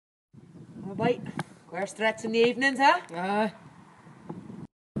Oh, bye. Where's threats in the evenings, huh?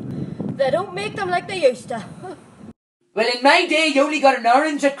 They don't make them like they used to. Well, in my day, you only got an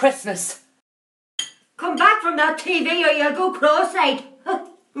orange at Christmas. Come back from that TV or you'll go cross-eyed.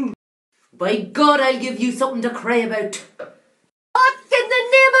 By God, I'll give you something to cry about. What in the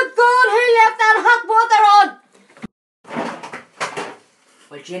name of God, who left that hot water on?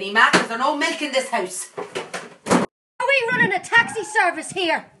 Well, Jenny Mac, is there no milk in this house? Are we running a taxi service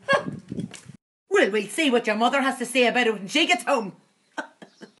here? Well, we'll see what your mother has to say about it when she gets home.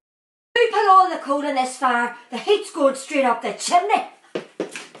 We put all the coal in this fire. The heat's going straight up the chimney.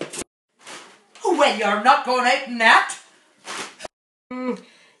 Oh, well, you're not going out in that.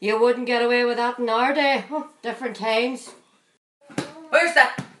 You wouldn't get away with that in our day. Different times. Where's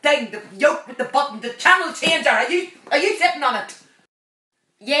that thing, the yoke with the button, the channel changer? Are you sitting on it?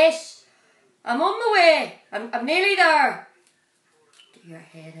 Yes, I'm on my way. I'm nearly there. Do your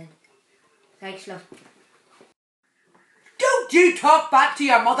head in. Thanks, love. Don't you talk back to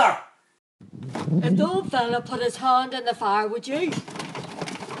your mother. If the old fella put his hand in the fire, would you? Do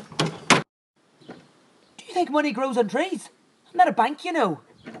you think money grows on trees? I'm not a bank, you know.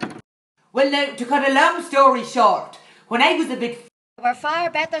 Well, now, to cut a long story short, when I was a bit... There were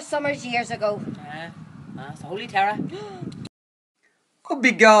far better summers years ago. That's Holy Terror. Oh,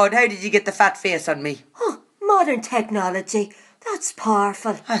 be God, how did you get the fat face on me? Oh, modern technology. That's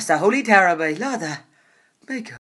powerful. That's the Holy Terror, by Lother. My God.